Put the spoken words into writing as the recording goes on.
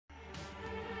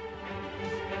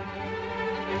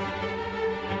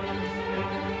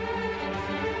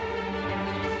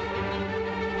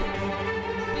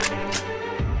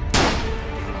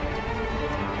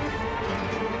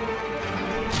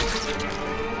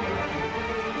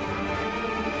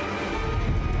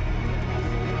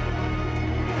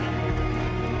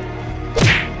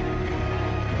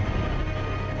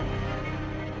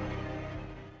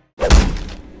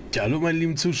Ja, hallo meine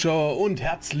lieben Zuschauer und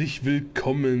herzlich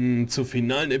willkommen zur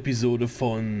finalen Episode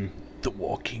von The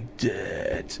Walking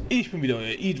Dead. Ich bin wieder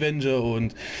euer Evenger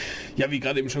und ja, wie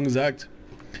gerade eben schon gesagt,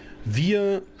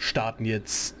 wir starten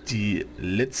jetzt die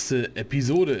letzte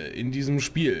Episode in diesem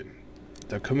Spiel.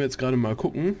 Da können wir jetzt gerade mal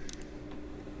gucken.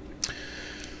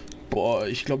 Boah,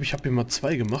 ich glaube, ich habe hier mal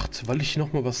 2 gemacht, weil ich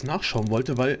noch mal was nachschauen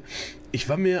wollte, weil ich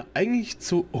war mir eigentlich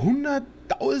zu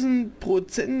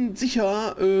 100.000%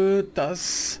 sicher,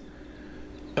 dass...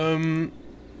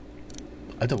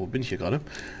 Alter, wo bin ich hier gerade?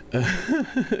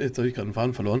 Jetzt habe ich gerade einen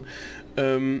Faden verloren.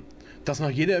 Dass nach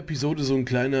jeder Episode so ein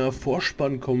kleiner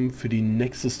Vorspann kommt für die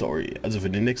nächste Story. Also für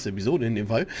die nächste Episode in dem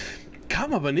Fall.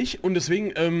 Kam aber nicht und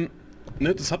deswegen...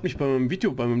 Ne, das hat mich bei meinem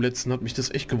Video, bei meinem letzten, hat mich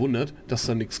das echt gewundert, dass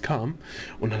da nichts kam.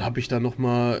 Und dann habe ich da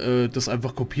nochmal das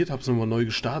einfach kopiert, habe es nochmal neu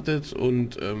gestartet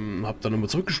und habe dann nochmal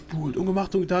zurückgespult und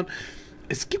gemacht und getan.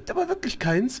 Es gibt aber wirklich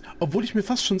keins, obwohl ich mir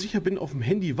fast schon sicher bin, auf dem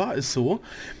Handy war es so.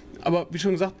 Aber wie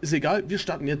schon gesagt, ist egal, wir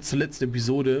starten jetzt zur letzten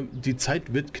Episode. Die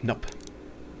Zeit wird knapp.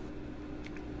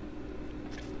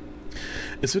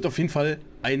 Es wird auf jeden Fall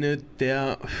eine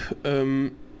der...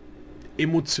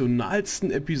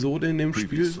 emotionalsten Episode in dem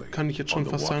Spiel, kann ich jetzt schon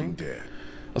fast sagen.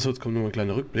 Achso, jetzt kommt noch mal ein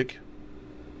kleiner Rückblick.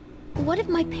 What if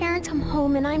my parents come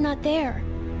home and I'm not there?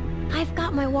 I've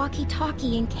got my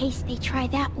walkie-talkie in case they try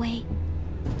that way.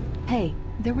 Hey,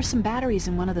 there were some batteries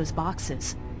in one of those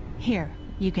boxes. Here,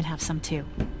 you can have some too.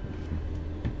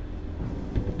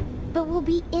 But we'll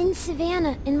be in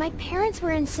Savannah, and my parents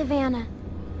were in Savannah.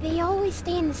 They always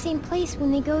stay in the same place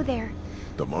when they go there.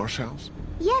 The Marsh House?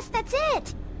 Yes, that's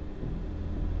it!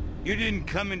 You didn't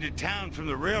come into town from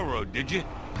the railroad, did you?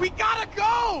 We gotta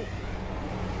go!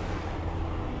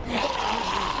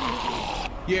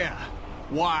 Yeah.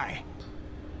 Why?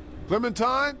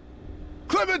 Clementine?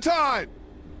 Clementine!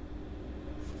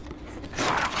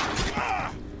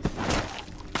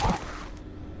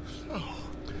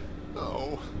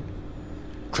 No.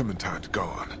 Clementine's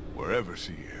gone. Wherever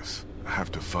she is, I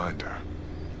have to find her.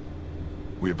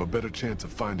 We have a better chance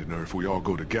of finding her if we all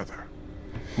go together.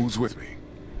 Who's with me?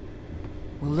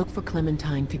 We'll look for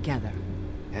Clementine together.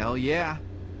 Hell yeah.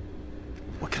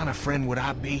 What kind of friend would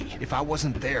I be if I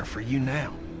wasn't there for you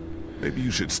now? Maybe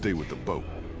you should stay with the boat.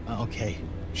 Okay,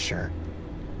 sure.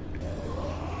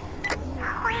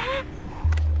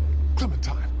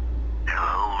 Clementine.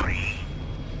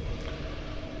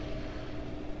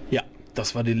 Ja,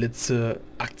 das war die letzte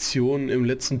Aktion im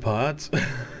letzten Part.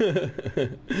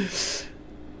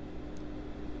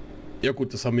 Ja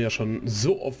gut, das haben wir ja schon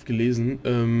so oft gelesen.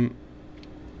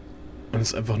 Und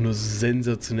es ist einfach nur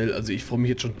sensationell. Also ich freue mich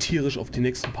jetzt schon tierisch auf die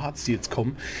nächsten Parts, die jetzt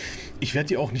kommen. Ich werde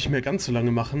die auch nicht mehr ganz so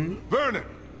lange machen. Vernon,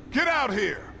 get out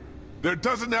here! There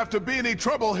doesn't have to be any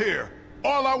trouble here.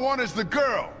 All I want is the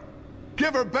girl.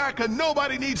 Give her back and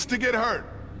nobody needs to get hurt.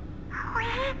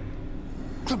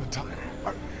 Clementine,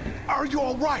 are you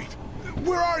all right?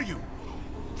 Where are you?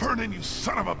 Vernon, you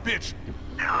son of a bitch!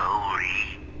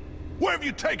 Cody, Where have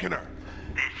you taken her?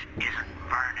 this isn't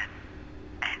Vernon.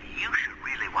 And you should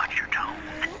really watch your tone.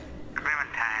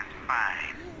 Clementine's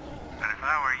fine. But if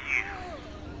I were you,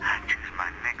 I'd choose my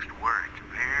next words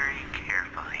very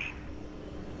carefully.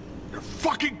 You're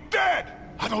fucking dead!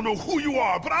 I don't know who you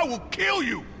are, but I will kill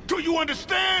you! Do you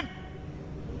understand?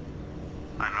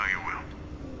 I know you will.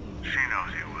 She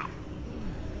knows you will.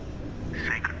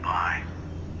 Say goodbye.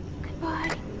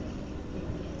 Goodbye.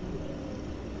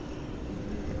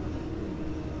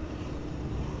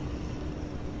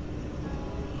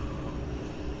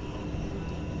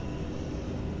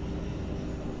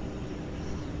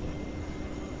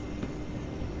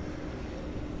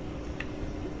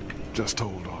 Just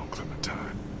hold on,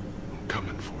 Clementine. I'm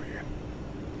coming for you.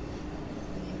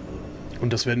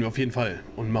 Und das werden wir auf jeden Fall.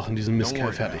 Und machen diesen Don't Mistkerl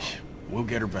worry fertig. now. We'll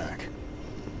get her back.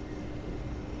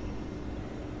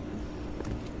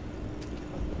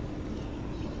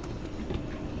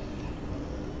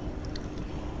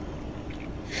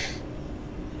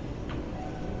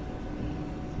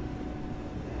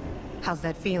 How's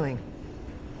that feeling?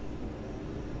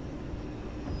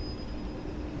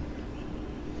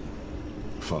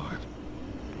 Fine.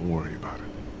 Don't worry about it.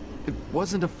 It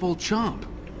wasn't a full chomp.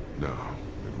 No,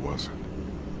 it wasn't.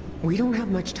 We don't have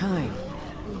much time.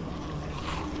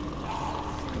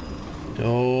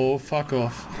 Oh, fuck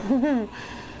off.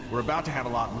 We're about to have a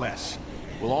lot less.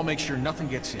 We'll all make sure nothing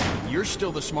gets in. You're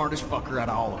still the smartest fucker out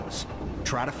of all of us.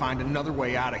 Try to find another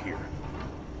way out of here.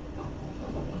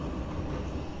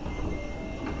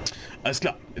 Alles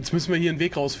klar, jetzt müssen wir hier einen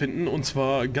Weg rausfinden und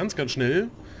zwar ganz, ganz schnell.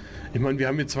 Ich meine, wir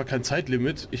haben jetzt zwar kein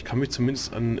Zeitlimit, ich kann mich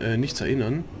zumindest an nichts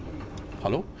erinnern.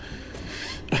 Hallo?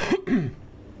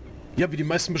 Ja, wie die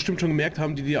meisten bestimmt schon gemerkt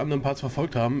haben, die anderen Parts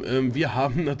verfolgt haben, wir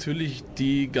haben natürlich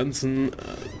die ganzen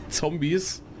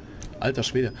Zombies, alter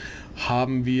Schwede,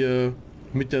 haben wir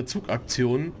mit der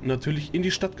Zugaktion natürlich in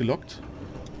die Stadt gelockt.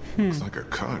 It's like a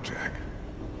carjack.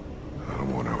 I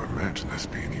don't want to imagine this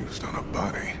being used on a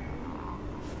body.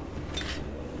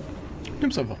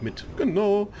 Nimm's einfach mit.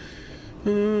 Genau.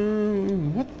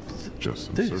 What? Just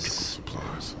some surgical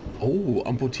supplies. Oh,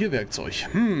 Amputierwerkzeug.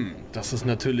 Das ist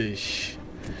natürlich...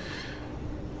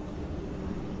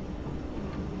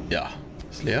 Ja,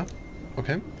 ist leer.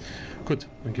 Okay. Gut,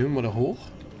 dann gehen wir mal da hoch.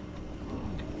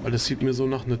 Weil das sieht mir so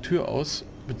nach einer Tür aus.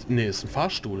 Ne, ist ein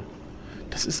Fahrstuhl.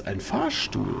 Das ist ein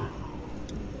Fahrstuhl.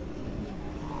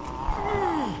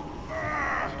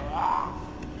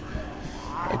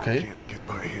 Okay.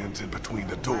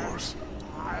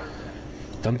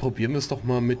 Dann probieren wir es doch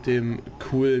mal mit dem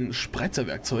coolen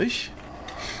Spreizerwerkzeug.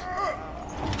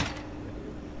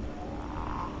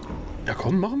 Ja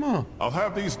komm, machen wir. I'll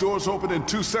have these doors open in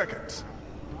 2 seconds.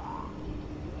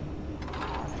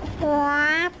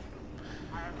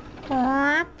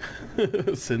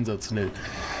 Sensationell.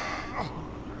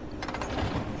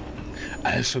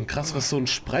 Alter, schon krass, was so ein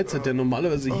Spreizer, der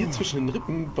normalerweise hier zwischen den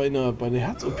Rippen bei einer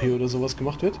Herz-OP oder sowas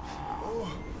gemacht wird.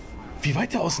 Wie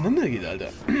weit der auseinander geht, Alter.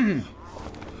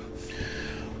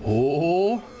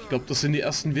 Oh, ich glaube, das sind die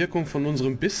ersten Wirkungen von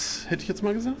unserem Biss, hätte ich jetzt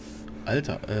mal gesagt.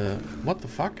 Alter, what the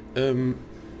fuck?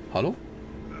 Hallo?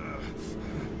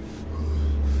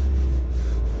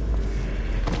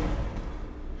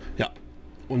 Ja,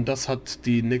 und das hat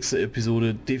die nächste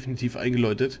Episode definitiv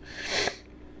eingeläutet.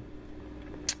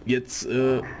 Jetzt,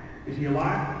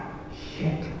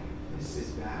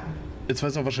 jetzt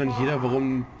weiß auch wahrscheinlich jeder,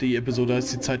 warum die Episode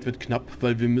heißt, die Zeit wird knapp,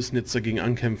 weil wir müssen jetzt dagegen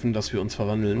ankämpfen, dass wir uns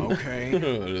verwandeln. Okay.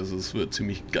 Wird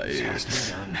ziemlich geil.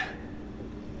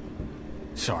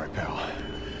 Sorry, pal.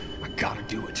 I gotta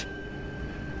do it.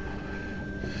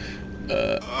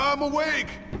 I'm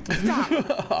awake!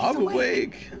 I'm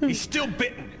awake! He's still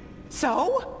bitten.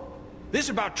 So? This is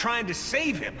about trying to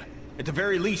save him. At the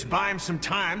very least, buy him some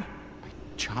time.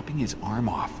 Chopping his arm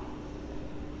off.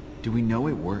 Do we know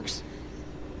it works?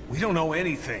 We don't know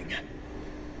anything.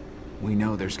 We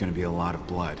know there's gonna be a lot of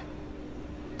blood.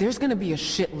 There's gonna be a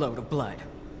shitload of blood.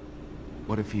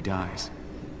 What if he dies?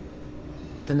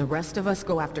 Then the rest of us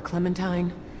go after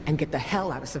Clementine and get the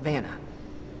hell out of Savannah.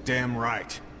 Damn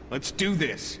right. Let's do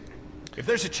this. If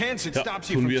there's a chance it Ja,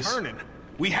 stops you tun from wir's. turning,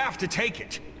 we have to take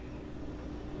it.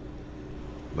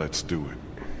 Let's do it.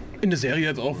 In der Serie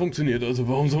hat es auch funktioniert, also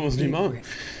warum soll man es nicht machen?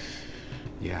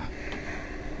 Yeah.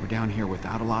 We're down here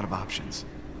without a lot of options.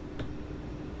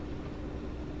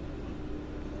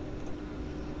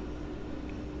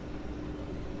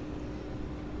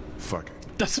 Fuck it.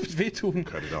 Das wird wehtun.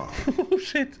 Cut it off. Oh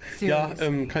shit. Ja,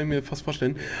 kann ich mir fast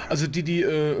vorstellen. Also die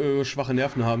schwache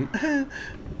Nerven haben,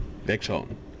 wegschauen.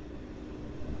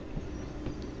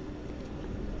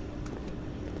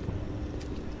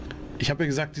 Ich habe ja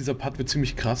gesagt, dieser Part wird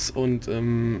ziemlich krass und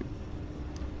It'll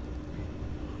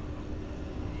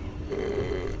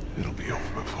be over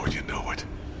before you know it.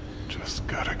 Just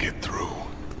gotta get through.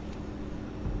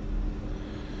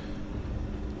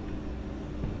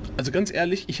 also ganz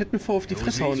ehrlich, ich hätte mir vor auf die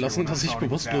Fresse hauen lassen, dass ich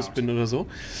bewusstlos bin oder so.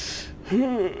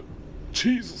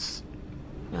 Jesus.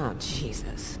 Oh,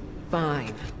 Jesus.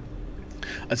 Fine.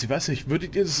 Also ich weiß nicht,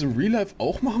 würdet ihr das im Real Life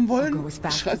auch machen wollen? I'll go as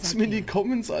fast Schreibt as es I mir in die can.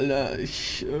 Comments, Alter.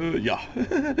 Ich, ja.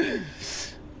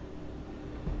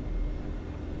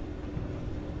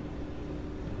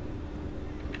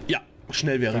 Ja,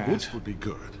 schnell wäre gut. Would be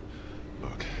good.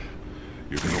 Look,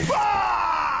 you can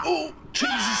Oh,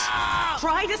 Jesus.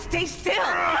 Try to stay still!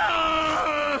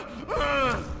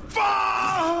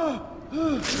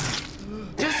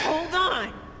 Just hold on!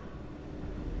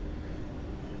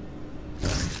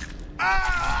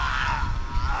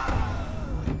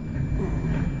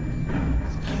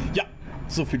 Ja,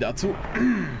 so viel dazu.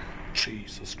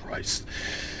 Jesus Christ.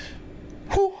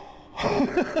 Puh.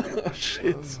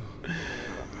 Shit.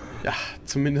 Ja,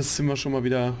 zumindest sind wir schon mal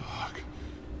wieder...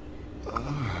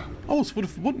 Oh, es wurde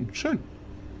verbunden. Schön.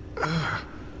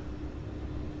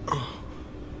 Holy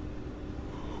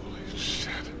shit.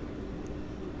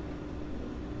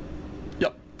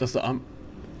 Ja, das ist der Arm.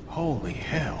 Holy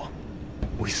hell.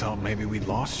 We thought maybe we'd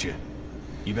lost you.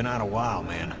 You've been out a while,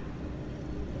 man.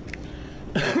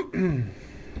 It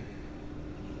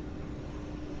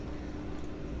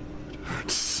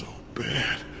hurts so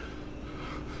bad.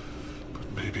 But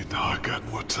maybe now I got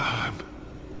more time.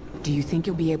 Do you think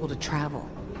you'll be able to travel?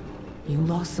 You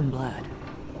lost some blood.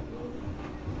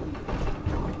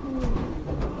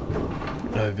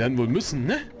 Wir werden wohl müssen,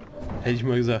 ne? Hätte ich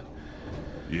mal gesagt.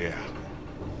 Yeah.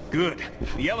 Good.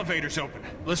 The elevator's open.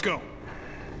 Let's go.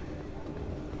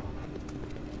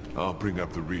 I'll bring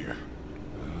up the rear.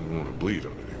 I don't want to bleed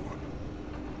on anyone.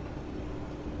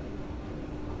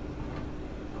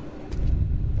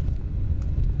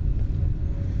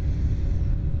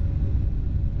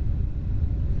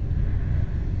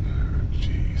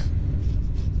 Jeez.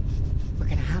 We're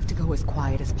gonna have to go as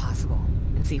quiet as possible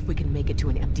and see if we can make it to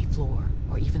an empty floor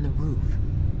or even the roof.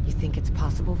 You think it's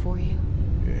possible for you?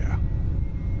 Yeah.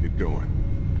 Get going.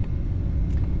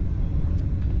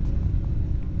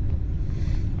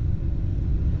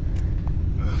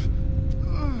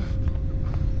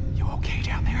 You okay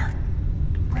down there?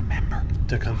 Remember.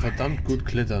 Der kann verdammt gut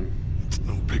klettern. It's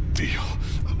no big deal.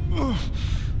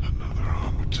 Another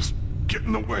arm would just get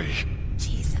in the way.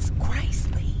 Jesus Christ,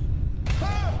 Lee.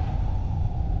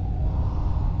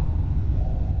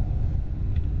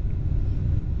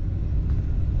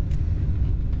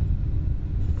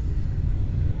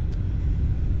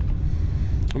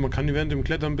 Und man kann während dem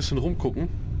Klettern ein bisschen rumgucken.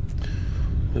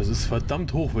 Das ist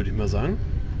verdammt hoch, würde ich mal sagen.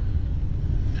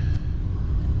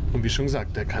 Und wie schon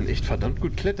gesagt, der kann echt verdammt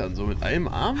gut klettern. So mit einem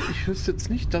Arm. Ich wüsste jetzt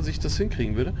nicht, dass ich das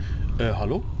hinkriegen würde.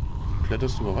 Hallo?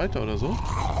 Kletterst du mal weiter oder so?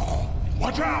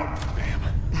 Watch out! Damn.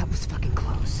 That was fucking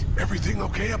close. Everything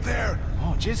okay up there?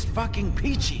 Oh, just fucking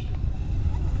peachy.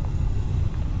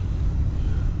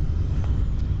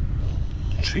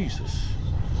 Jesus.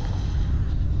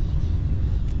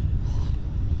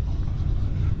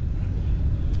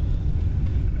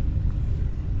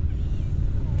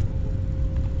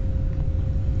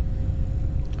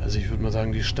 Also ich würde mal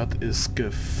sagen, die Stadt ist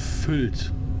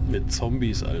gefüllt mit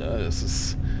Zombies, Alter. Das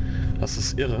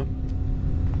ist irre.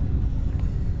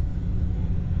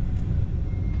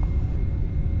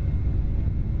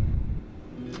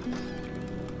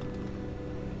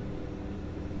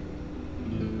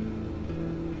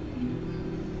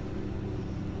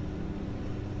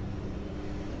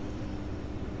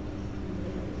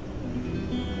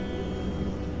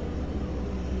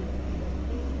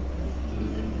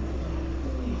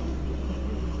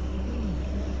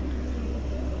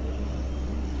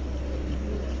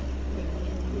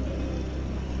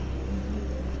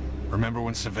 Remember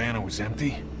when Savannah was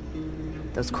empty?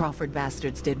 Those Crawford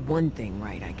bastards did one thing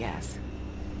right, I guess.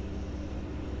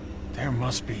 There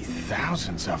must be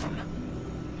thousands of them.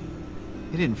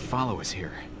 They didn't follow us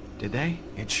here, did they?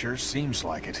 It sure seems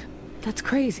like it. That's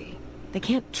crazy. They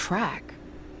can't track.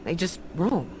 They just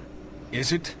roam.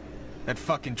 Is it? That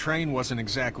fucking train wasn't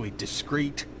exactly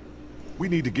discreet. We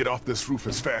need to get off this roof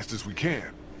as fast as we can.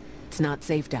 It's not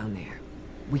safe down there.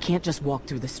 We can't just walk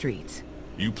through the streets.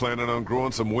 You planning on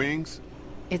growing some wings?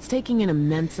 It's taking an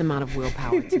immense amount of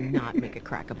willpower to not make a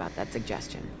crack about that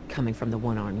suggestion, coming from the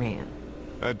one-armed man.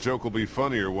 That joke will be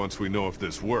funnier once we know if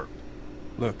this worked.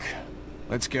 Look,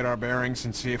 let's get our bearings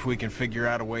and see if we can figure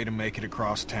out a way to make it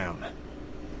across town.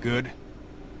 Good?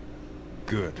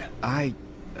 Good. I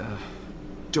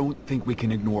don't think we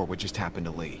can ignore what just happened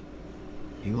to Lee.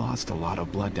 He lost a lot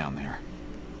of blood down there.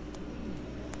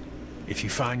 If you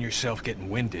find yourself getting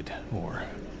winded, or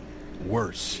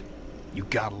worse, you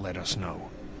gotta let us know.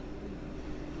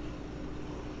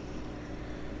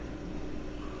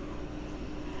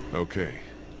 Okay.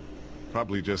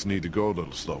 Probably just need to go a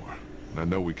little slower. And I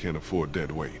know we can't afford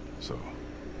dead weight, so...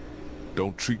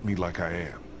 don't treat me like I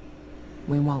am.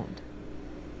 We won't.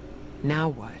 Now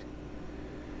what?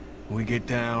 We get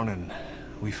down and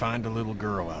we find a little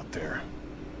girl out there.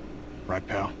 Right,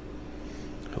 pal?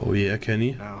 Oh yeah,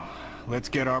 Kenny. Now, let's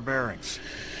get our bearings.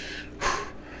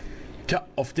 Tja,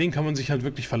 auf den kann man sich halt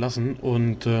wirklich verlassen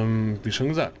und wie schon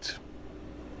gesagt.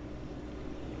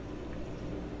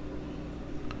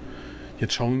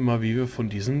 Jetzt schauen wir mal, wie wir von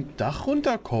diesem Dach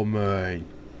runterkommen.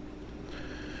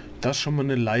 Das ist schon mal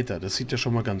eine Leiter. Das sieht ja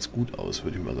schon mal ganz gut aus,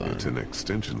 würde ich mal It's an sagen.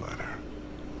 extension ladder.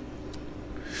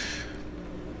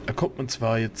 Da kommt man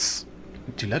zwar jetzt...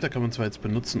 Die Leiter kann man zwar jetzt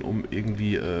benutzen, um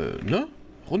irgendwie, ne?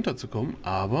 runterzukommen,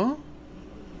 aber...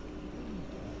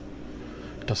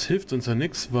 Das hilft uns ja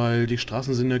nichts, weil die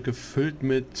Straßen sind ja gefüllt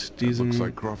mit That diesem... looks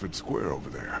like Crawford Square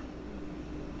over there.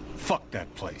 Fuck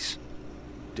that place.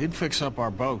 Did fix up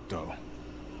our boat, though.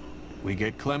 We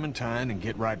get Clementine and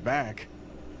get right back.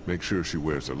 Make sure she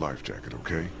wears her life jacket,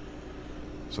 okay?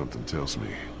 Something tells me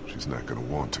she's not gonna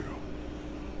want to.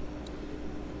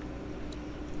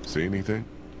 See anything?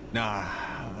 Nah,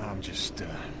 I'm just,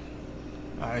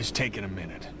 it's taking a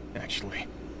minute, actually.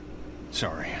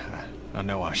 Sorry, I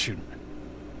know I shouldn't.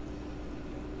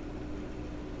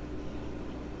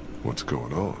 What's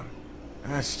going on?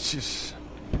 That's just...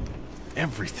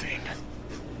 everything.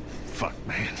 Fuck,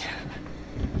 man.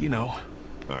 You know.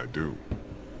 I do.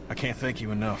 I can't thank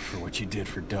you enough for what you did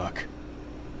for Duck.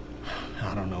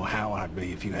 I don't know how I'd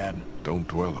be if you hadn't. Don't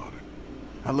dwell on it.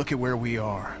 I look at where we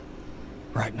are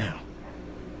right now,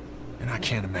 and I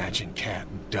can't imagine Cat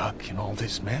and Duck in all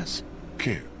this mess.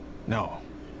 Can't. No,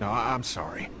 I'm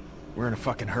sorry. We're in a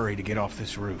fucking hurry to get off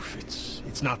this roof.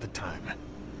 It's not the time.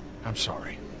 I'm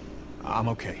sorry. I'm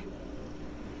okay.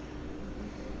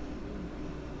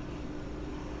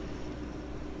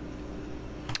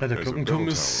 Ja, der Glockenturm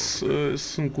ist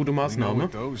eine gute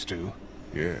Maßnahme. Those two.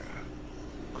 Yeah.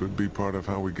 Could be part of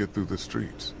how we get through the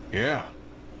streets. Yeah.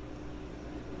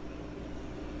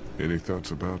 Any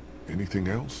thoughts about anything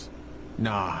else?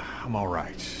 Nah, I'm all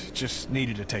right. Just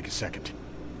needed to take a second.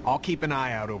 I'll keep an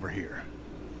eye out over here.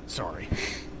 Sorry.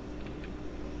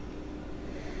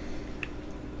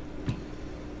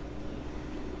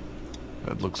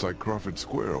 That looks like Crawford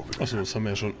Square over there. Achso, das haben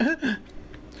wir ja schon.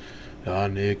 Ja,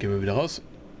 nee, gehen wir wieder raus.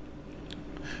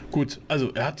 Gut,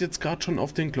 also er hat jetzt gerade schon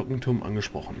auf den Glockenturm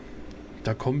angesprochen.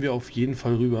 Da kommen wir auf jeden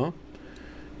Fall rüber.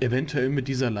 Eventuell mit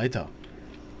dieser Leiter.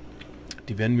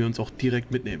 Die werden wir uns auch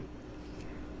direkt mitnehmen.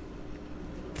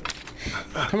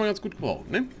 Kann man ganz gut gebrauchen,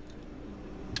 ne?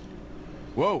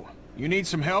 Whoa, you need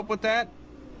some help with that?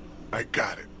 I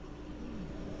got it.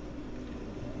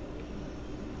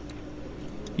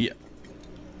 Hier.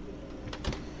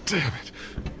 Damn it.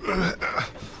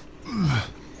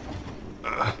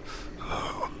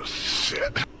 Oh,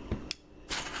 shit.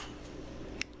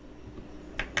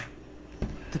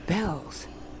 The bells.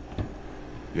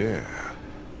 Yeah.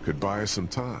 Could buy us some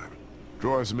time.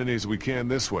 Draw as many as we can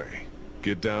this way.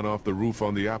 Get down off the roof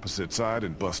on the opposite side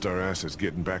and bust our asses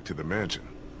getting back to the mansion.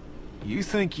 You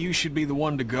think you should be the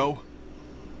one to go?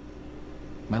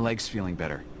 My leg's feeling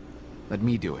better. Let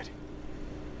me do it.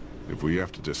 If we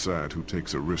have to decide who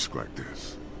takes a risk like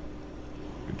this,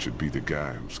 it should be the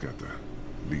guy who's got the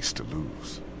least to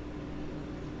lose.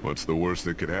 What's the worst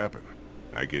that could happen?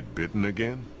 I get bitten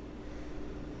again?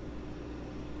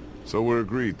 So we're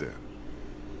agreed then.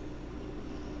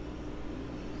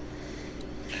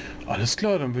 Alles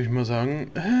klar, dann würde ich mal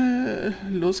sagen,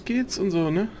 los geht's und so,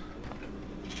 ne?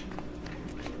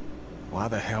 Why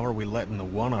the hell are we letting the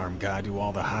one-armed guy do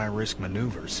all the high-risk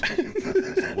maneuvers?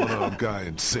 One-armed guy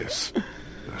insists.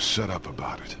 Now shut up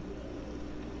about it.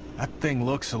 That thing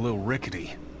looks a little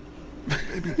rickety.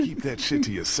 Maybe keep that shit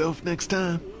to yourself next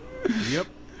time. Yep.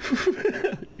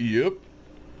 Yep.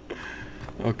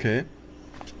 Okay.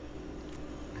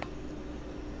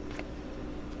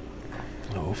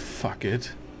 Oh, fuck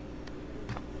it.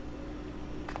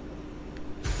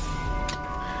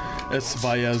 Es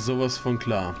war ja sowas von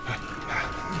klar.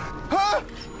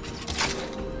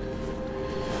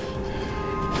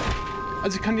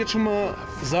 Also ich kann jetzt schon mal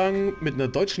sagen, mit einer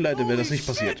deutschen Leiter wäre das nicht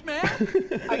passiert.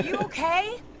 Are you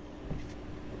okay?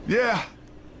 Yeah,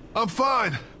 I'm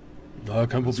fine. Na,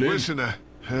 kein Problem. Wishing I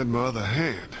had my other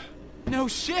hand. No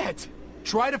shit!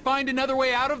 Try to find another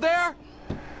way out of there?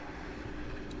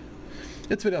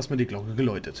 Jetzt wird erstmal die Glocke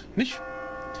geläutet, nicht?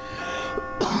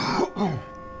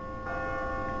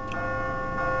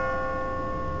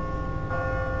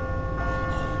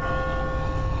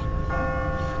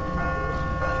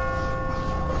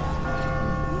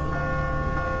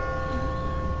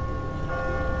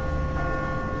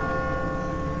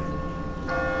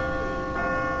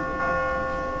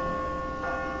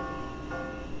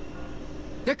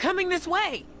 They're coming this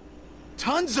way.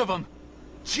 Tons of them!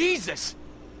 Jesus!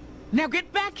 Now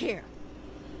get back here.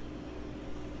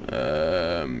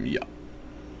 Ja.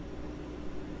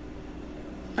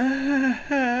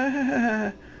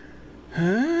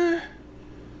 Huh?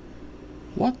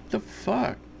 What the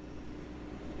fuck?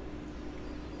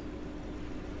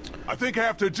 I think I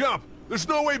have to jump. There's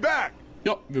no way back.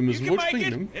 Ja, wir müssen wohl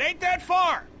springen. It ain't that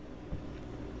far.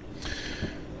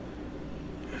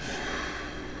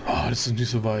 Oh, das ist nicht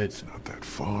so weit. Not that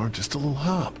far, just a little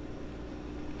hop.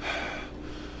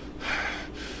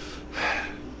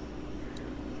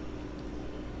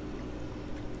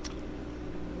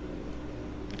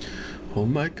 Oh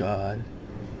my God.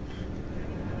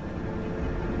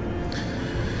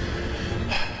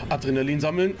 Adrenalin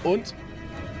sammeln und...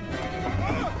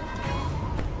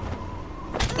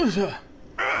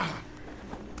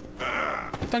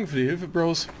 Danke für die Hilfe,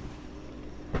 Bros.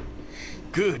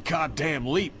 Good goddamn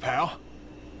leap, pal.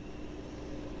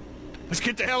 Let's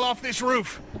get the hell off this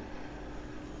roof.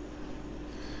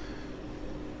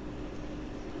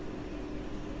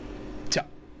 Tja,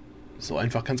 so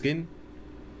einfach kann's gehen.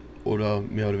 Oder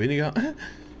mehr oder weniger.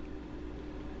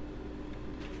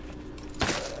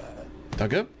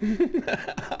 Danke.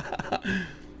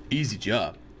 Easy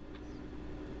job.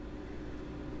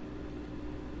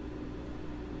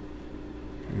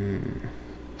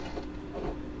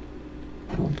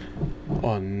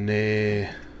 Oh nee.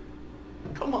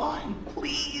 Come on,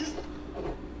 please.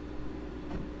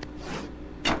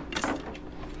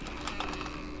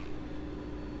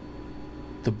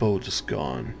 The boat is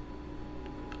gone.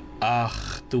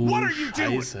 Ach du What are you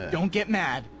Scheiße. doing? Don't get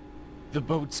mad. The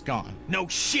boat's gone. No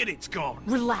shit, it's gone.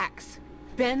 Relax.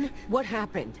 Ben, what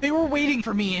happened? They were waiting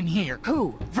for me in here.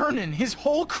 Who? Vernon, his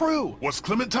whole crew. Was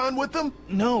Clementine with them?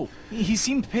 No, he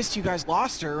seemed pissed you guys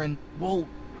lost her and, well,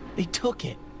 they took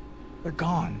it. They're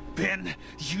gone. Ben,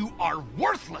 you are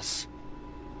worthless!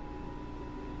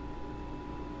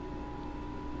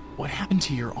 What happened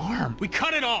to your arm? We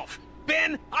cut it off!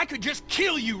 Ben, I could just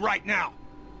kill you right now!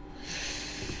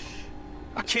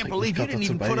 I can't believe you didn't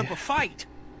even put up a fight!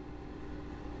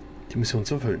 Die Mission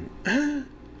zu erfüllen.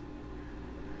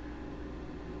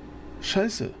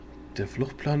 Scheiße. Der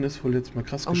Fluchtplan ist wohl jetzt mal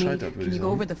krass gescheitert, würde can ich you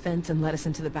go over sagen. the fence and let us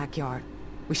into the backyard?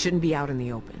 We shouldn't be out in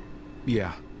the open.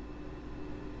 Yeah.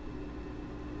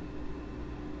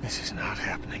 This is not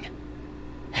happening.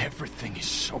 Everything is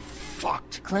so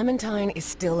fucked. Clementine is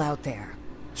still out there.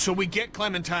 So we get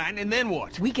Clementine, and then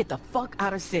what? We get the fuck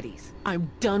out of cities. I'm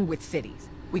done with cities.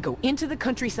 We go into the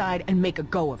countryside and make a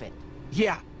go of it.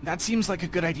 Yeah, that seems like a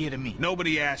good idea to me.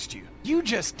 Nobody asked you. You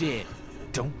just did.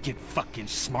 Don't get fucking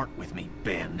smart with me,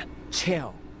 Ben.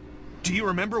 Chill. Do you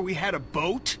remember we had a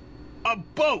boat? A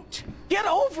boat! Get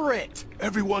over it!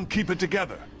 Everyone keep it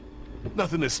together.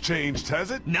 Nothing has changed,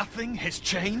 has it? Nothing has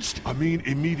changed? I mean,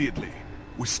 immediately.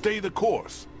 We stay the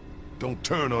course. Don't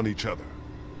turn on each other.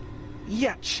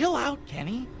 Yeah, chill out,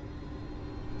 Kenny.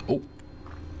 Oh.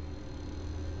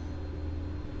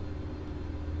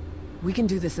 We can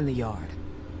do this in the yard.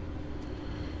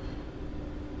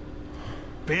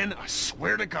 Ben, I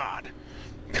swear to God.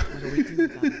 What do we do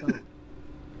without a boat?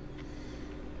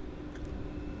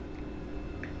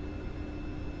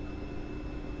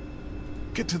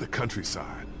 Get to the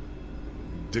countryside.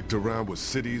 Dicked around with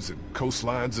cities and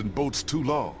coastlines and boats too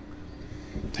long.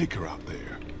 Take her out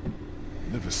there.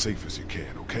 Live as safe as you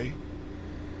can, okay?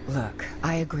 Look,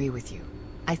 I agree with you.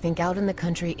 I think out in the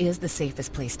country is the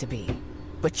safest place to be.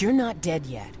 But you're not dead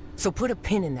yet, so put a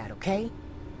pin in that, okay?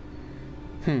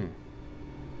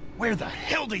 Where the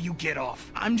hell do you get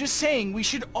off? I'm just saying we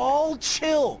should all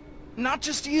chill. Not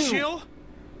just you. Chill?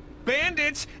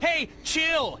 Bandits? Hey,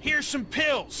 chill. Here's some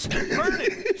pills.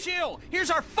 Vernon, chill. Here's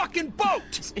our fucking boat.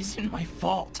 This isn't my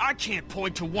fault. I can't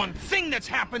point to one thing that's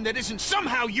happened that isn't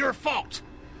somehow your fault.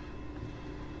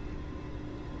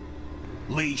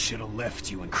 Lee should have left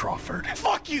you in Crawford.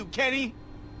 Fuck you, Kenny!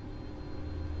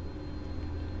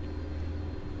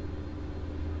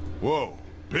 Whoa,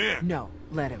 Ben! No,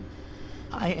 let him.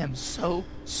 I am so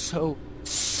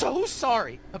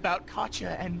sorry about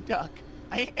Katja and Duck.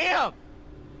 I am!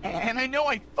 And I know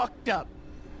I fucked up.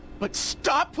 But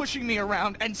stop pushing me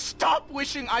around and stop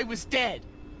wishing I was dead!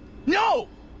 No!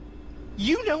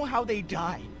 You know how they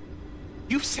died.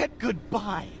 You've said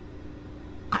goodbye.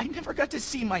 I never got to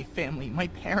see my family, my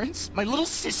parents, my little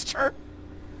sister.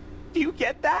 Do you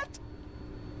get that?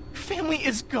 Family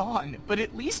is gone, but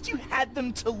at least you had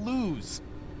them to lose.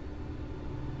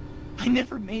 I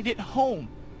never made it home.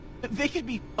 They could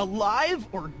be alive,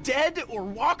 or dead, or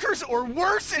walkers, or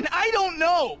worse, and I don't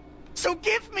know! So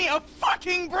give me a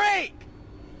fucking break!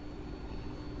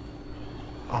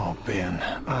 Oh, Ben,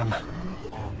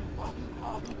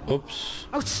 Ups.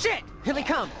 Oh shit! Here they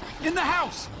come! in the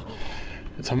house!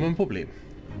 Jetzt haben wir ein Problem.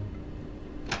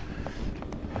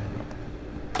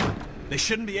 They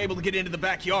shouldn't be able to get into the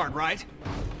backyard, right?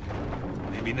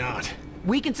 Maybe not.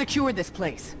 We can secure this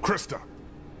place. Krista!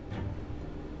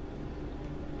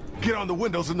 Get on the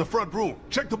windows in the front room.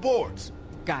 Check the boards.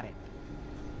 Got it.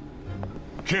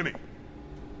 Kenny.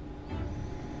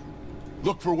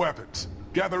 Look for weapons.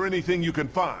 Gather anything you can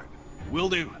find. Will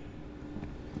do.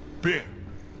 Ben.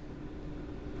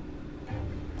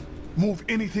 Move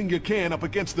anything you can up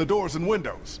against the doors and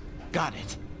windows. Got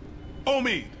it.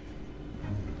 Homys!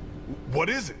 What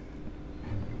is it?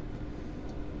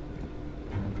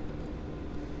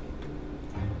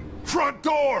 Front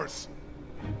doors!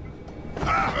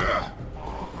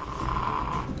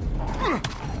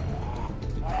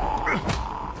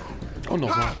 Oh,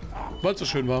 nochmal. Weil es so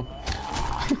schön war.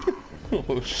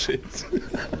 Oh, shit.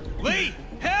 Lee,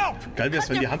 help! Geil wäre es,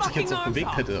 wenn die Hand sich jetzt noch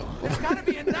bewegt hätte. There's gotta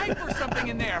be a knife or something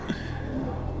in there.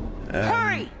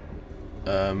 Hurry!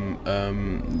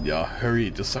 Ja,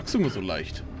 hurry, das sagst du mir so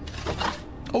leicht.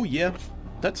 Oh yeah,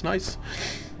 that's nice.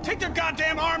 Take their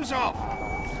goddamn arms off!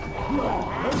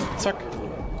 Zack.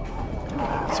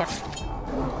 Zack.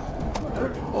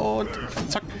 Und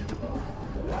zack.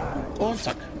 Und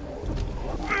zack.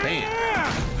 Bam.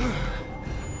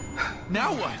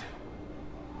 Now what?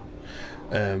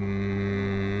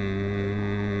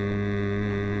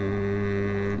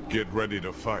 Get ready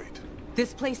to fight.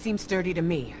 This place seems sturdy to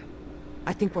me.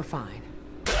 I think we're fine.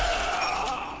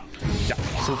 Ja,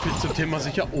 so viel zum Thema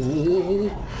sicher. Oh.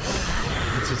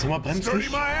 Jetzt mal bremsen. Sturdy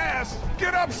my ass!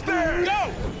 Get upstairs!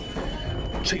 Go!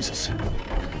 Jesus.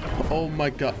 Oh my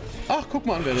God. Ach, guck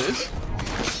mal an, wer da ist.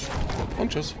 Und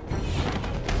tschüss.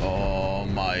 Oh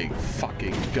my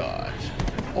fucking God.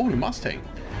 Oh, eine Mustang.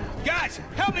 Guys,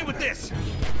 help me with this.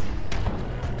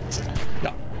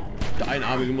 Ja, der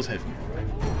Einarmige muss helfen.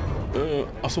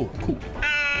 Ach so, cool.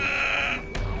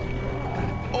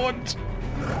 Und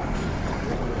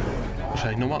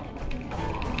wahrscheinlich nochmal.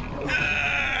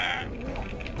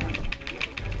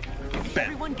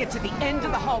 Everyone get to the end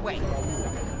of the hallway.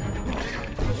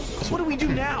 What do we do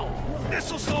now?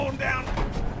 This'll slow him down.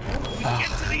 Get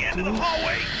to the end of the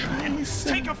hallway and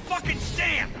take a fucking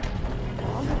stand.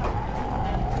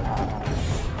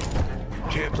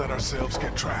 Can't let ourselves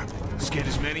get trapped. Let's get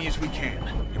as many as we can.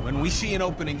 And when we see an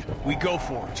opening, we go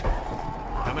for it.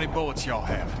 How many bullets y'all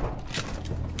have?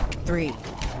 3.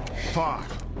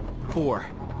 5. 4.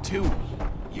 2.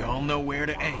 Y'all know where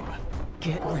to aim.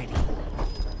 Get ready.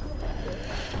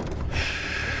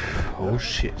 Oh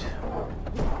shit.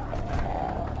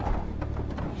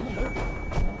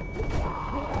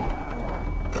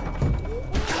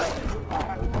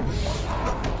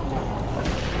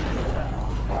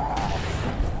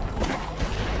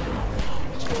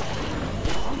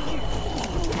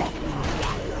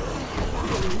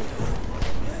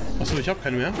 Achso, ich hab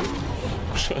keine mehr.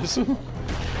 Scheiße.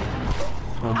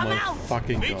 Oh my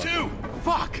fucking Me God. too!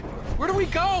 Fuck! Where do we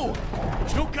go?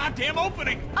 There's no goddamn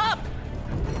opening! Up!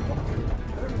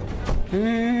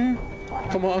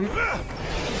 Come on.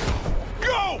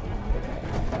 Go!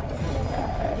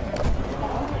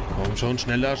 Komm schon,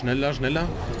 schneller, schneller, schneller.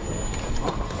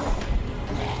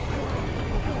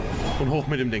 Und hoch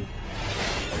mit dem Ding.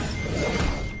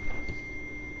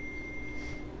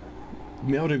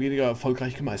 Mehr oder weniger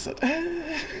erfolgreich gemeistert.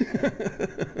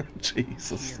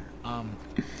 Jesus. I'm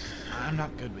not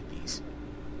good with these.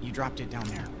 You dropped it down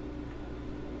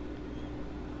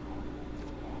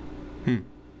there.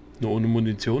 Nur ohne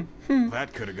Munition?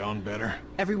 That could have gone better.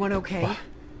 Everyone okay?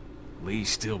 Lee's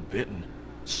still bitten.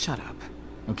 Shut up.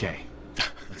 Okay,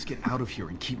 let's get out of here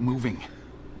and keep moving.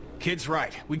 Kid's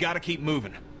right. We gotta keep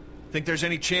moving. Think there's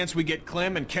any chance we get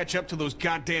Clem and catch up to those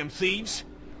goddamn thieves?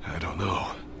 I don't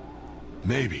know.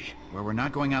 Maybe. Well, we're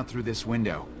not going out through this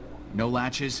window. No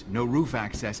latches, no roof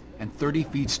access, and 30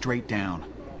 feet straight down.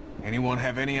 Anyone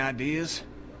have any ideas?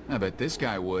 I bet this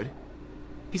guy would.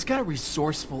 He's got a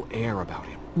resourceful air about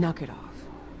him. Knock it off.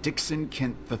 Dixon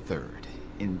Kent III.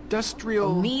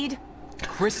 Industrial... Need?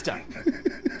 Krista.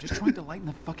 Just trying to lighten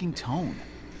the fucking tone.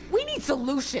 We need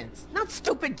solutions, not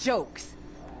stupid jokes.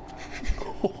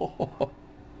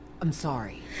 I'm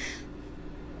sorry.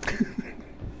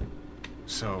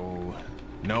 So,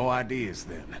 no ideas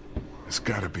then? There's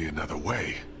gotta be another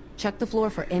way. Check the floor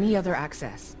for any other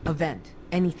access. A vent.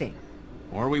 Anything.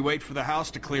 Or we wait for the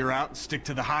house to clear out and stick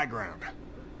to the high ground.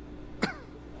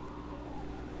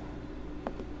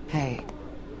 Hey.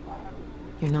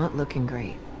 You're not looking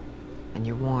great. And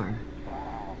you're warm.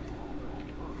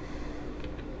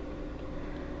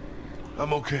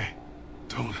 I'm okay.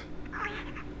 Don't... I'm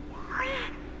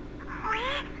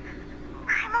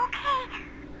okay.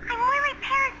 I'm where my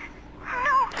parents...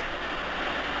 No.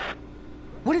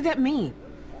 What did that mean?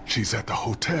 She's at the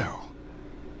hotel,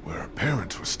 where her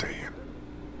parents were staying.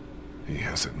 He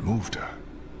hasn't moved her.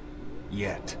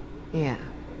 Yet. Yeah.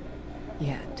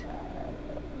 Yet.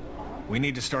 We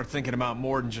need to start thinking about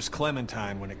more than just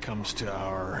Clementine when it comes to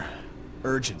our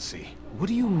urgency. What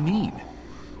do you mean?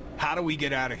 How do we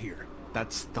get out of here?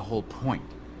 That's the whole point.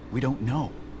 We don't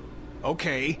know.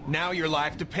 Okay, now your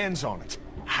life depends on it.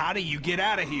 How do you get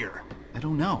out of here? I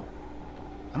don't know.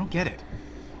 I don't get it.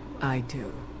 I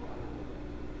do.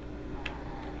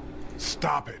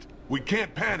 Stop it. We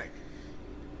can't panic.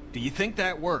 Do you think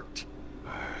that worked?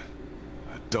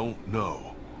 I don't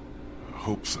know. I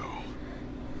hope so.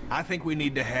 I think we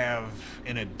need to have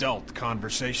an adult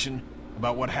conversation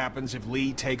about what happens if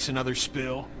Lee takes another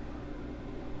spill.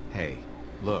 Hey,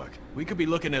 look. We could be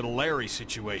looking at a Larry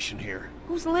situation here.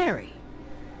 Who's Larry?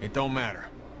 It don't matter.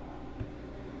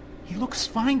 He looks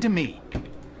fine to me.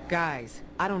 Guys,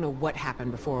 I don't know what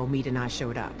happened before Omid and I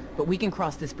showed up, but we can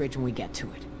cross this bridge when we get to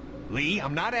it. Lee,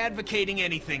 I'm not advocating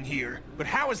anything here, but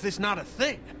how is this not a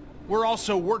thing? We're all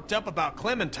so worked up about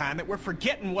Clementine that we're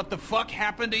forgetting what the fuck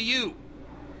happened to you.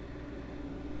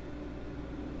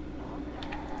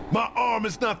 My arm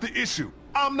is not the issue.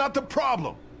 I'm not the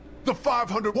problem. The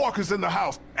 500 walkers in the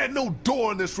house and no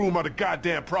door in this room are the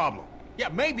goddamn problem. Yeah,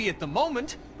 maybe at the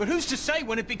moment, but who's to say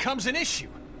when it becomes an issue?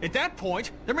 At that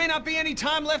point, there may not be any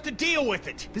time left to deal with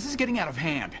it. This is getting out of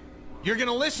hand. You're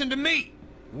gonna listen to me.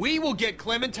 We will get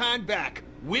Clementine back,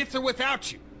 with or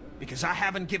without you. Because I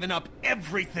haven't given up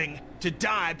everything to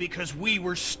die because we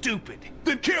were stupid.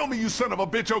 Then kill me, you son of a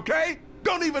bitch, okay?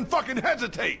 Don't even fucking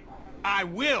hesitate! I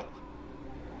will.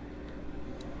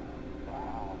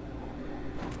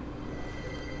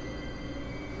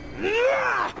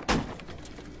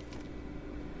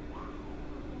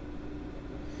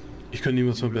 Ich könnte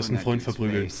niemals meinen besten Freund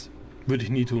verprügeln. Würde ich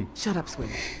nie tun. Shut up,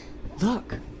 sweetie.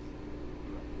 Look.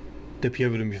 Der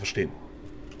Pierre würde mich verstehen,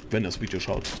 wenn er das Video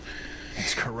schaut.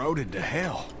 It's corroded to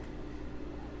hell.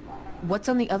 What's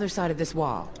on the other side of this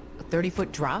wall? A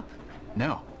 30-foot drop?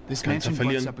 No. This Kannst mansion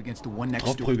verlieren. butts up against the one next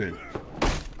Drauf door. prügeln.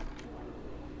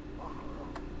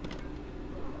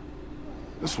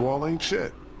 This wall ain't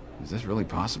shit. Is this really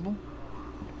possible?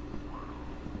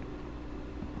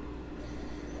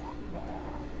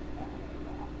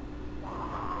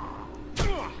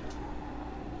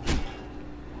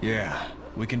 Yeah,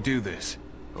 we can do this.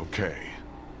 Okay.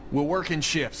 We'll work in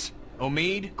shifts.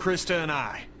 Omid, Krista, and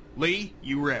I. Lee,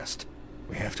 you rest.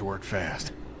 We have to work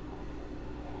fast.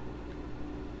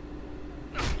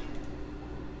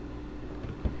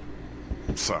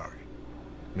 I'm sorry.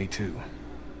 Me too.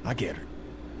 I get her.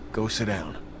 Go sit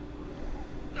down.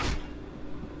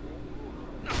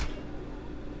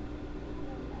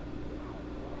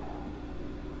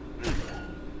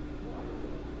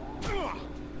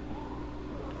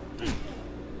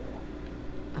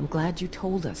 I'm glad you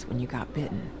told us when you got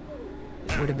bitten.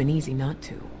 It would have been easy not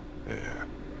to. Yeah.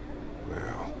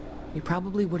 Well, We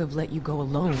probably would have let you go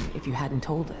alone if you hadn't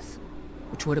told us,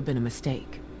 which would have been a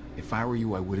mistake. If I were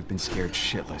you, I would have been scared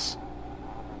shitless.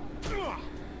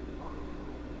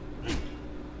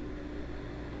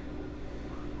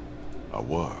 I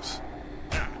was.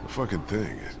 The fucking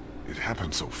thing, it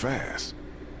happened so fast.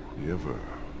 You ever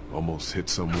almost hit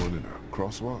someone in a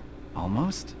crosswalk?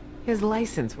 Almost? His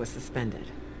license was suspended.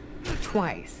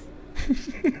 Twice.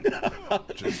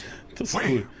 Just Das ist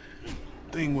wham! cool.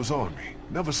 Thing was on me.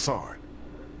 Never saw it.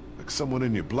 Like someone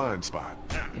in your blind spot.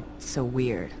 It's so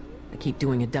weird. I keep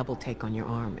doing a double take on your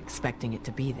arm, expecting it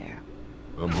to be there.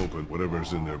 I'm hoping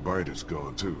whatever's in their bite is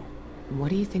gone too. What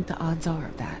do you think the odds are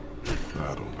of that?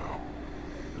 I don't know.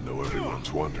 I know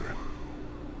everyone's wondering.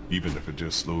 Even if it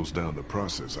just slows down the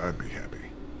process, I'd be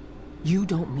happy. You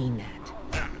don't mean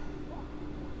that.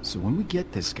 So when we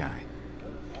get this guy,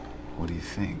 what do you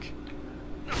think?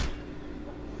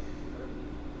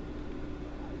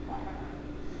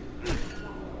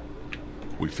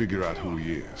 We figure out who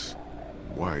he is,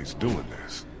 why he's doing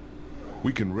this.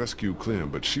 We can rescue Clem,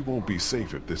 but she won't be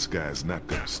safe if this guy's not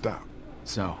gonna stop.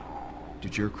 So,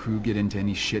 did your crew get into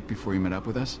any shit before you met up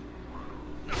with us?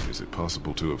 Is it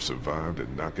possible to have survived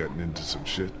and not gotten into some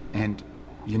shit? And,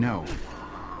 you know,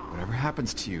 whatever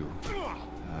happens to you,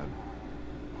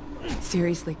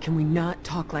 Seriously, can we not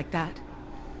talk like that?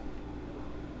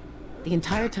 The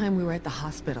entire time we were at the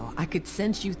hospital, I could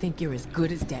sense you think you're as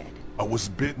good as dead. I was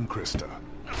bitten, Krista.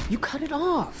 You cut it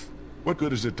off. What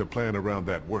good is it to plan around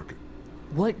that working?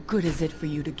 What good is it for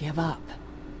you to give up?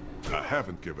 I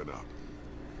haven't given up.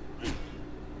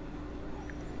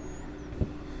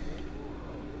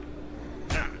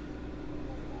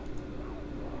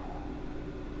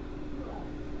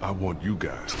 I want you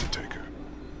guys to take her.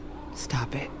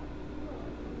 Stop it.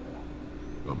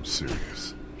 I'm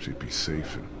serious. She'd be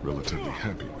safe and relatively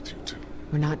happy with you two.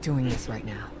 We're not doing this right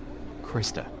now.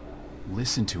 Krista,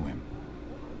 listen to him.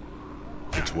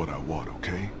 It's what I want,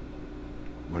 okay?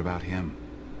 What about him?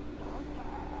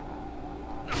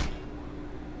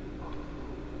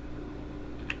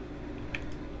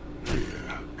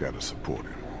 Yeah, gotta support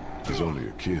him. He's only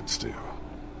a kid still.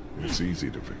 It's easy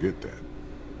to forget that.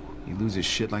 He loses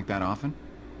shit like that often?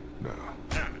 No,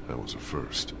 that was a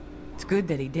first. It's good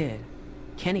that he did.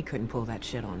 Kenny couldn't pull that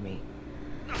shit on me.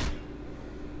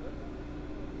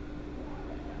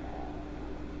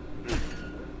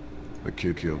 The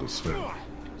kid killed his family,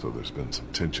 so there's been some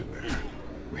tension there.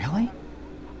 Really?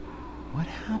 What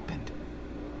happened?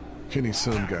 Kenny's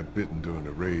son got bitten during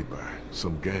a raid by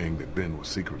some gang that Ben was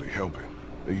secretly helping.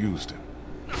 They used him.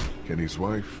 Kenny's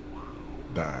wife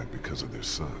died because of their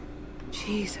son.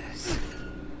 Jesus.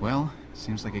 Well,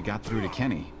 seems like it got through to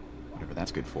Kenny. Whatever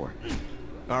that's good for.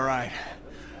 All right.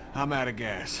 I'm out of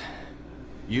gas.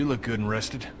 You look good and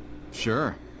rested.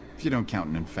 Sure, if you don't count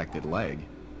an infected leg.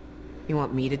 You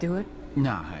want me to do it?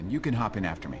 Nah, and you can hop in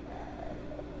after me.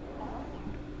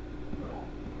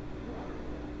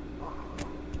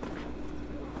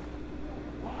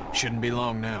 Shouldn't be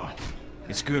long now.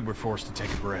 It's good we're forced to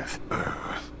take a breath.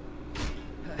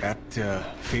 That,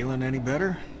 feeling any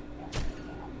better?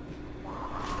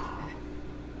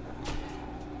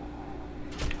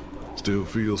 Still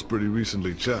feels pretty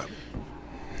recently chopped.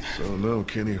 So no,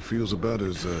 Kenny, it feels about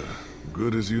as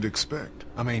good as you'd expect.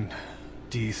 I mean,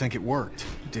 do you think it worked?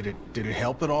 Did it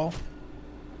help at all?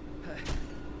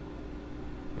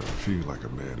 I feel like a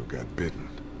man who got bitten.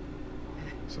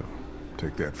 So,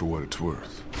 take that for what it's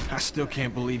worth. I still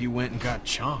can't believe you went and got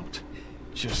chomped.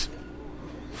 Just...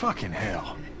 fucking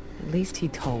hell. At least he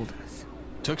told us.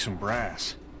 Took some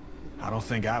brass. I don't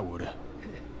think I would've.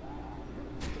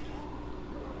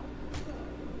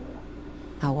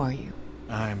 How are you?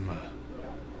 I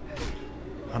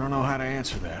don't know how to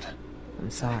answer that.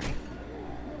 I'm sorry.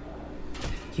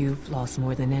 You've lost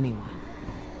more than anyone.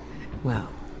 Well,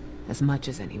 as much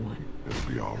as anyone.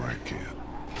 It'll be all right, kid.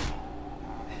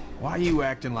 Why are you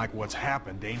acting like what's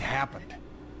happened ain't happened?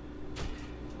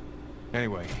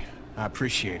 Anyway, I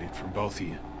appreciate it from both of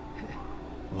you.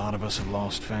 A lot of us have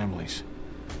lost families.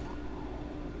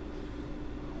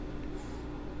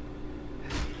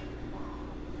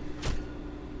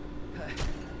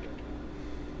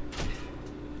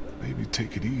 Maybe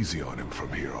take it easy on him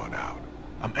from here on out.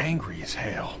 I'm angry as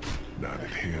hell. Not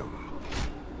at him.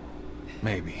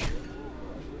 Maybe.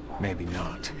 Maybe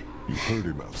not. You heard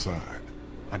him outside.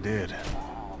 I did.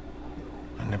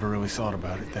 I never really thought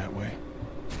about it that way.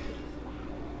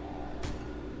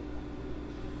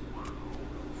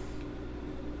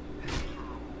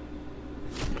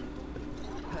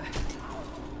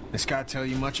 This guy tell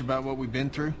you much about what we've been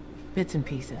through? Bits and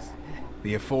pieces.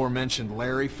 The aforementioned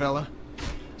Larry fella?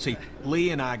 See,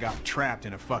 Lee and I got trapped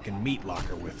in a fucking meat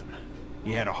locker with him.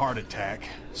 He had a heart attack,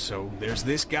 so there's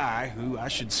this guy who, I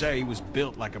should say, was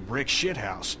built like a brick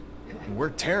shithouse. And we're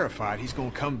terrified he's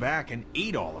gonna come back and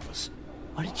eat all of us.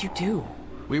 What did you do?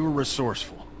 We were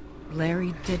resourceful.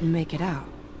 Larry didn't make it out.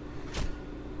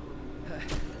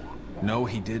 No,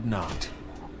 he did not.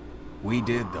 We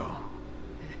did, though.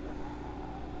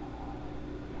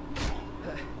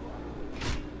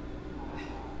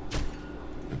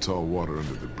 It's all water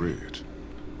under the bridge.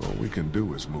 All we can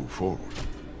do is move forward.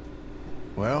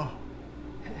 Well,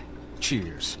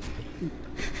 cheers.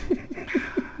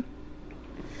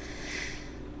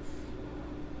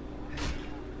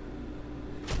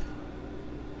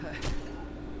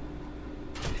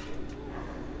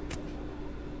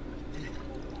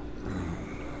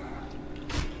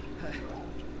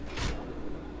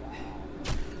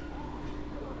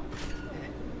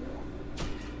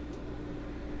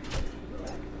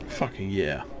 Fucking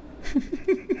yeah.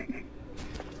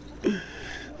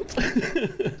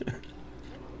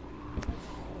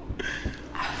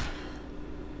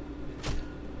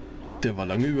 Der war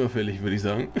lange überfällig, würde ich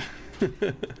sagen.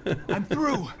 I'm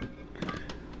through.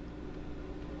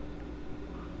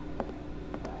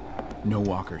 No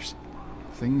walkers.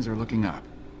 Things are looking up.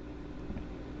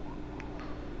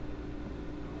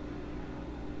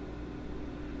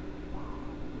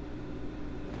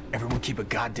 Everyone keep a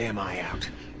goddamn eye out.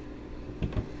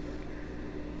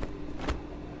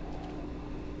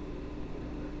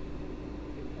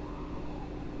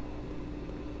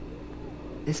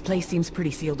 This place seems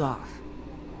pretty sealed off.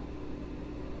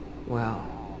 Well...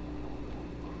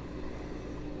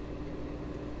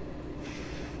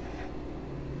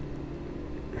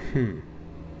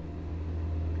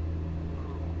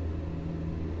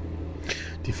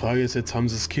 Die Frage ist jetzt, haben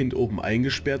sie das Kind oben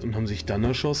eingesperrt und haben sich dann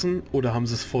erschossen? Oder haben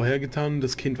sie es vorher getan und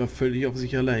das Kind war völlig auf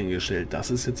sich allein gestellt? Das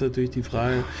ist jetzt natürlich die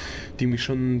Frage, die mich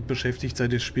schon beschäftigt,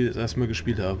 seit ich das Spiel erstmal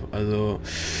gespielt habe. Also...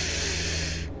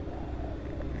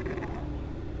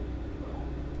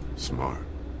 Smart.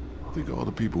 Think all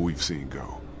the people we've seen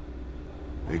go.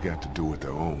 They got to do it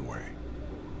their own way.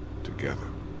 Together.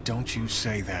 Don't you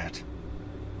say that.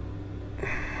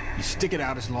 You stick it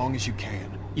out as long as you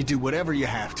can. You do whatever you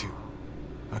have to.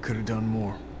 I could have done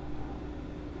more.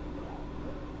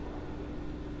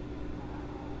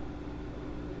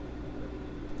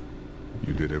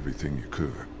 You did everything you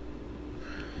could.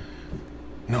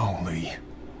 No, Lee.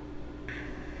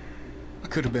 I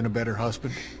could have been a better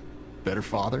husband, better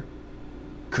father,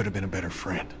 could have been a better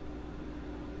friend.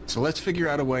 So let's figure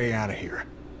out a way out of here.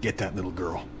 Get that little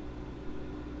girl.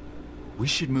 We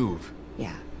should move.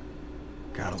 yeah.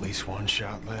 Got at least one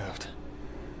shot left.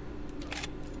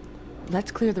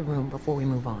 Let's clear the room before we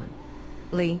move on.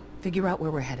 Lee, figure out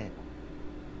where we're headed.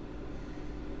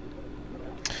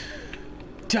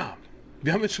 Tja,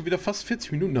 wir haben jetzt schon wieder fast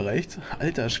 40 Minuten erreicht.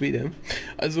 Alter Schwede.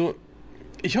 Also,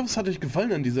 ich hoffe, es hat euch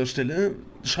gefallen an dieser Stelle.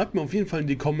 Schreibt mir auf jeden Fall in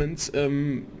die Comments,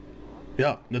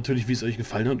 ja, natürlich, wie es euch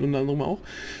gefallen hat, unter anderem auch.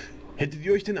 Hättet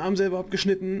ihr euch den Arm selber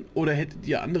abgeschnitten oder hättet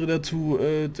ihr andere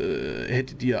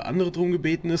drum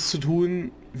gebeten, es zu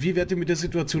tun? Wie wärt ihr mit der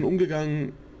Situation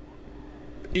umgegangen?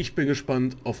 Ich bin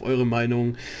gespannt auf eure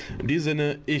Meinung. In diesem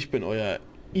Sinne, ich bin euer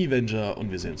Evenger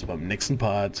und wir sehen uns beim nächsten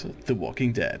Part The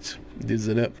Walking Dead. In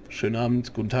diesem Sinne, schönen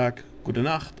Abend, guten Tag, gute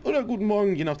Nacht oder guten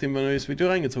Morgen, je nachdem, wann ihr das Video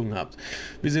reingezogen habt.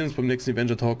 Wir sehen uns beim nächsten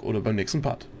Evenger Talk oder beim nächsten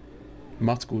Part.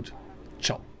 Macht's gut.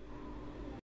 Ciao.